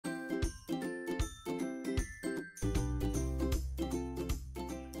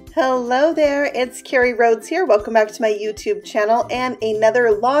Hello there, it's Carrie Rhodes here. Welcome back to my YouTube channel and another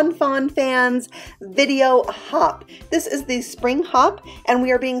Lawn Fawn Fans video hop. This is the spring hop and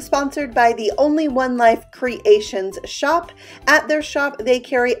we are being sponsored by the Only One Life Creations shop. At their shop, they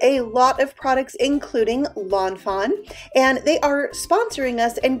carry a lot of products including Lawn Fawn, and they are sponsoring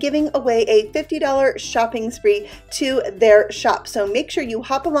us and giving away a $50 shopping spree to their shop. So make sure you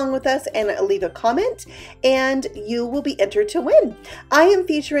hop along with us and leave a comment and you will be entered to win. I am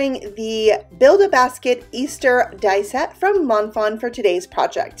featuring the Build-A-Basket Easter die set from Lawn Fawn for today's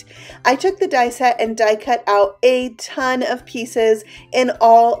project. I took the die set and die cut out a ton of pieces in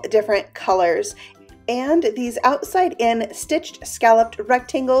all different colors. And these outside-in stitched scalloped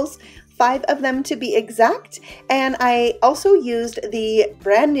rectangles, 5 of them to be exact. And I also used the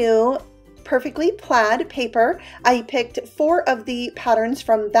brand new Perfectly Plaid paper. I picked 4 of the patterns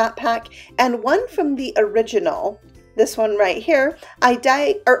from that pack and 1 from the original. This one right here,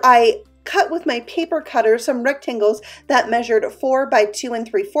 I cut with my paper cutter some rectangles that measured 4 by 2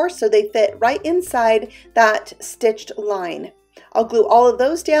 3/4, so they fit right inside that stitched line. I'll glue all of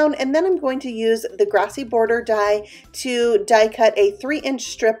those down, and then I'm going to use the grassy border die to die cut a 3-inch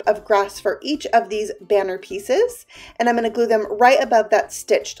strip of grass for each of these banner pieces, and I'm going to glue them right above that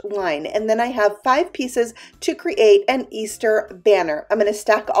stitched line. And then I have 5 pieces to create an Easter banner. I'm going to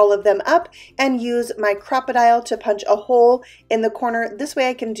stack all of them up and use my Crop-A-Dile to punch a hole in the corner. This way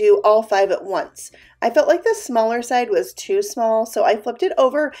I can do all 5 at once. I felt like the smaller side was too small, so I flipped it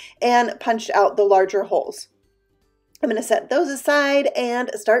over and punched out the larger holes. I'm going to set those aside and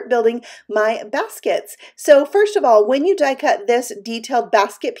start building my baskets. So first of all, when you die cut this detailed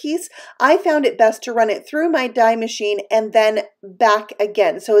basket piece, I found it best to run it through my die machine and then back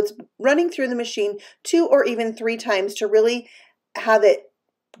again. So it's running through the machine 2 or even 3 times to really have it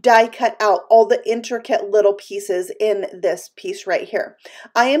die cut out all the intricate little pieces in this piece right here.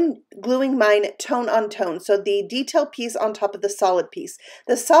 I am gluing mine tone on tone, so the detailed piece on top of the solid piece.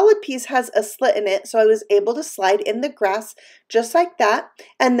 The solid piece has a slit in it, so I was able to slide in the grass just like that,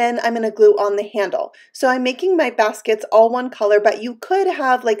 and then I'm going to glue on the handle. So I'm making my baskets all one color, but you could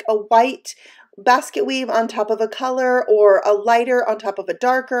have like a white basket weave on top of a color or a lighter on top of a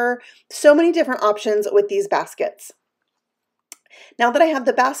darker. So many different options with these baskets. Now that I have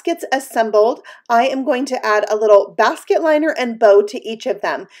the baskets assembled, I am going to add a little basket liner and bow to each of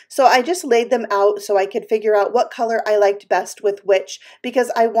them. So I just laid them out so I could figure out what color I liked best with which,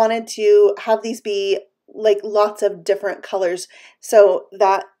 because I wanted to have these be like lots of different colors so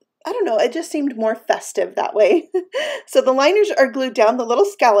that, I don't know, it just seemed more festive that way. So the liners are glued down the little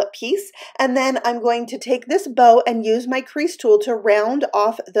scallop piece, and then I'm going to take this bow and use my crease tool to round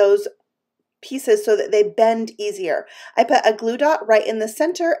off those pieces so that they bend easier. I put a glue dot right in the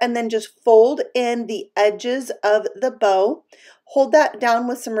center and then just fold in the edges of the bow. Hold that down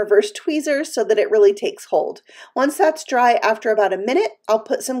with some reverse tweezers so that it really takes hold. Once that's dry, after about a minute, I'll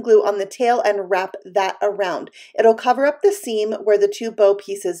put some glue on the tail and wrap that around. It'll cover up the seam where the 2 bow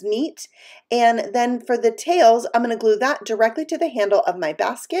pieces meet. And then for the tails, I'm going to glue that directly to the handle of my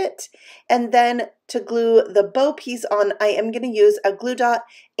basket. And then to glue the bow piece on, I am going to use a glue dot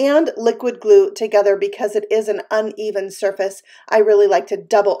and liquid glue together because it is an uneven surface. I really like to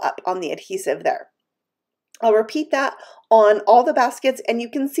double up on the adhesive there. I'll repeat that on all the baskets, and you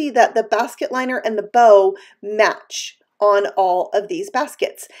can see that the basket liner and the bow match on all of these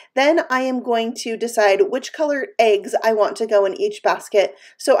baskets. Then I am going to decide which colored eggs I want to go in each basket.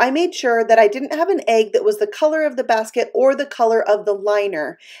 So I made sure that I didn't have an egg that was the color of the basket or the color of the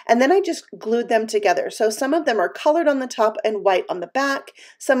liner. And then I just glued them together. So some of them are colored on the top and white on the back.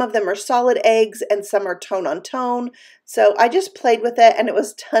 Some of them are solid eggs and some are tone on tone. So I just played with it and it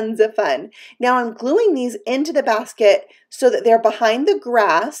was tons of fun. Now I'm gluing these into the basket so that they're behind the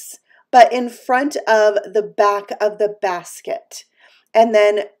grass, but in front of the back of the basket. And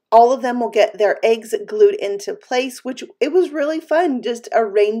then all of them will get their eggs glued into place, which it was really fun just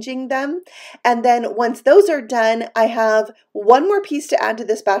arranging them. And then once those are done, I have one more piece to add to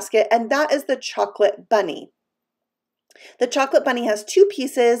this basket, and that is the chocolate bunny. The chocolate bunny has 2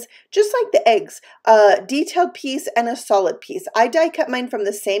 pieces, just like the eggs, a detailed piece and a solid piece. I die cut mine from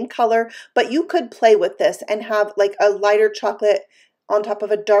the same color, but you could play with this and have like a lighter chocolate on top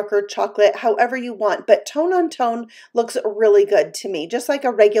of a darker chocolate, however you want, but tone on tone looks really good to me, just like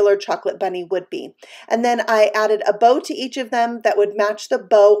a regular chocolate bunny would be. And then I added a bow to each of them that would match the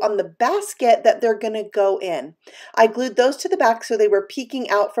bow on the basket that they're gonna go in. I glued those to the back so they were peeking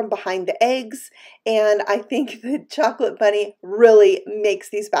out from behind the eggs, and I think the chocolate bunny really makes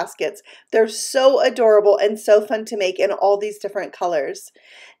these baskets. They're so adorable and so fun to make in all these different colors.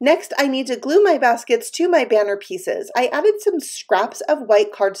 Next, I need to glue my baskets to my banner pieces. I added some scraps of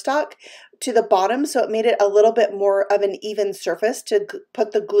white cardstock to the bottom so it made it a little bit more of an even surface to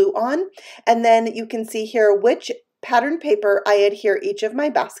put the glue on. And then you can see here which pattern paper I adhere each of my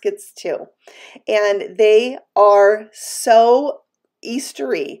baskets to. And they are so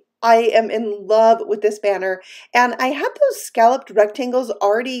Eastery. I am in love with this banner, and I had those scalloped rectangles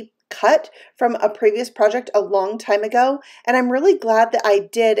already cut from a previous project a long time ago, and I'm really glad that I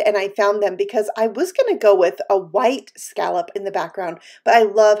did and I found them, because I was going to go with a white scallop in the background, but I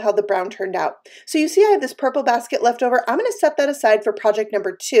love how the brown turned out. So you see I have this purple basket left over. I'm going to set that aside for project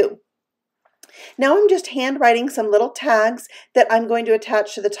number 2. Now I'm just hand writing some little tags that I'm going to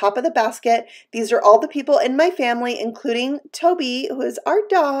attach to the top of the basket. These are all the people in my family, including Toby, who is our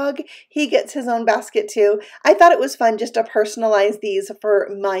dog. He gets his own basket too. I thought it was fun just to personalize these for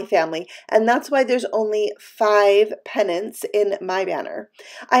my family, and that's why there's only 5 pennants in my banner.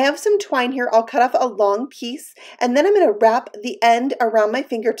 I have some twine here. I'll cut off a long piece, and then I'm going to wrap the end around my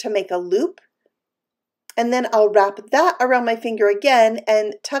finger to make a loop. And then I'll wrap that around my finger again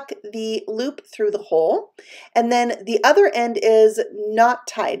and tuck the loop through the hole. And then the other end is not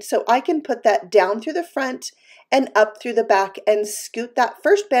tied, so I can put that down through the front and up through the back and scoot that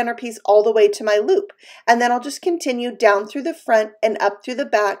first banner piece all the way to my loop. And then I'll just continue down through the front and up through the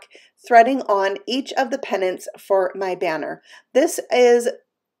back, threading on each of the pennants for my banner. This is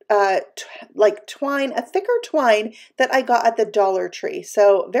like twine, a thicker twine that I got at the Dollar Tree.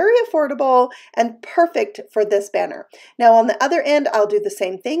 So very affordable and perfect for this banner. Now on the other end, I'll do the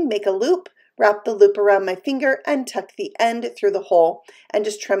same thing, make a loop, wrap the loop around my finger and tuck the end through the hole and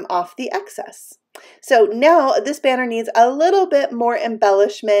just trim off the excess. So now this banner needs a little bit more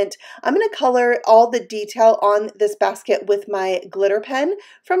embellishment. I'm going to color all the detail on this basket with my glitter pen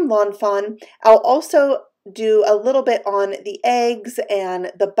from Lawn Fawn. I'll also do a little bit on the eggs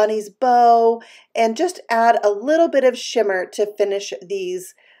and the bunny's bow and just add a little bit of shimmer to finish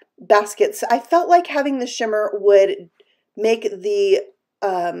these baskets. I felt like having the shimmer would make the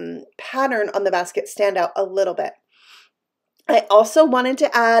pattern on the basket stand out a little bit. I also wanted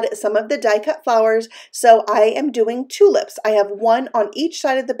to add some of the die cut flowers, so I am doing tulips. I have one on each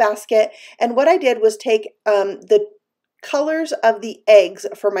side of the basket, and what I did was take the colors of the eggs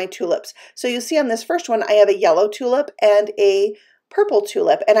for my tulips. So you see on this first one, I have a yellow tulip and a purple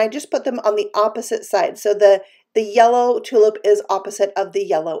tulip, and I just put them on the opposite side. So the yellow tulip is opposite of the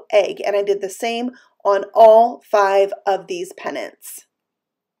yellow egg, and I did the same on all 5 of these pennants.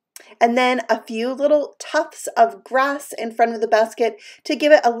 And then a few little tufts of grass in front of the basket to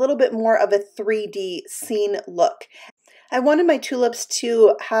give it a little bit more of a 3D scene look. I wanted my tulips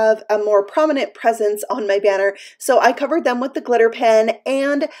to have a more prominent presence on my banner, so I covered them with the glitter pen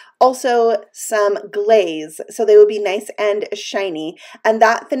and also some glaze, so they would be nice and shiny. And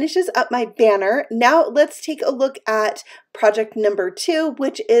that finishes up my banner. Now let's take a look at project number 2,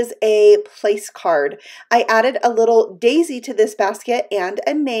 which is a place card. I added a little daisy to this basket and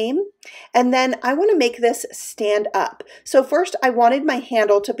a name, and then I want to make this stand up. So first I wanted my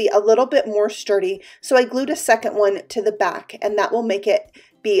handle to be a little bit more sturdy, so I glued a second one to the back, and that will make it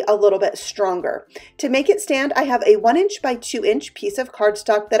be a little bit stronger. To make it stand, I have a 1 inch by 2 inch piece of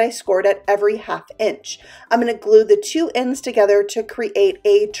cardstock that I scored at every 1/2 inch. I'm going to glue the 2 ends together to create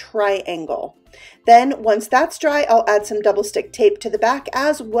a triangle. Then once that's dry, I'll add some double stick tape to the back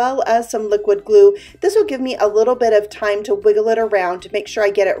as well as some liquid glue. This will give me a little bit of time to wiggle it around to make sure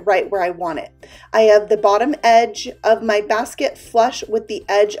I get it right where I want it. I have the bottom edge of my basket flush with the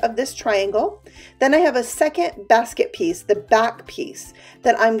edge of this triangle. Then I have a second basket piece, the back piece,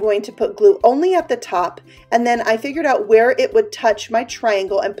 that I'm going to put glue only at the top, and then I figured out where it would touch my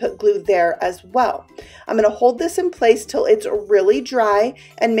triangle and put glue there as well. I'm going to hold this in place till it's really dry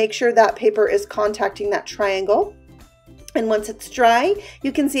and make sure that paper is contacting that triangle. And once it's dry,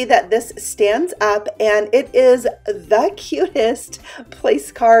 you can see that this stands up, and it is the cutest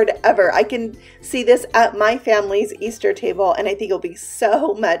place card ever. I can see this at my family's Easter table, and I think it'll be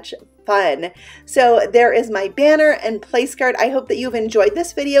so much fun. So there is my banner and place card. I hope that you've enjoyed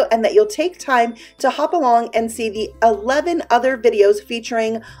this video and that you'll take time to hop along and see the 11 other videos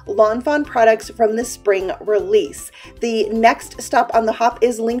featuring Lawn Fawn products from the spring release. The next stop on the hop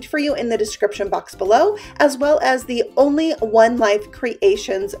is linked for you in the description box below, as well as the Only One Life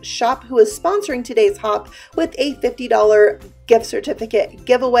Creations shop, who is sponsoring today's hop with a $50 gift certificate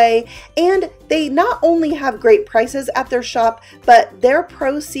giveaway. And they not only have great prices at their shop, but their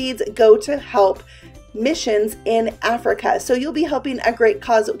proceeds go to help missions in Africa. So you'll be helping a great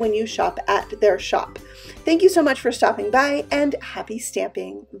cause when you shop at their shop. Thank you so much for stopping by, and happy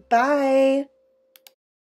stamping. Bye.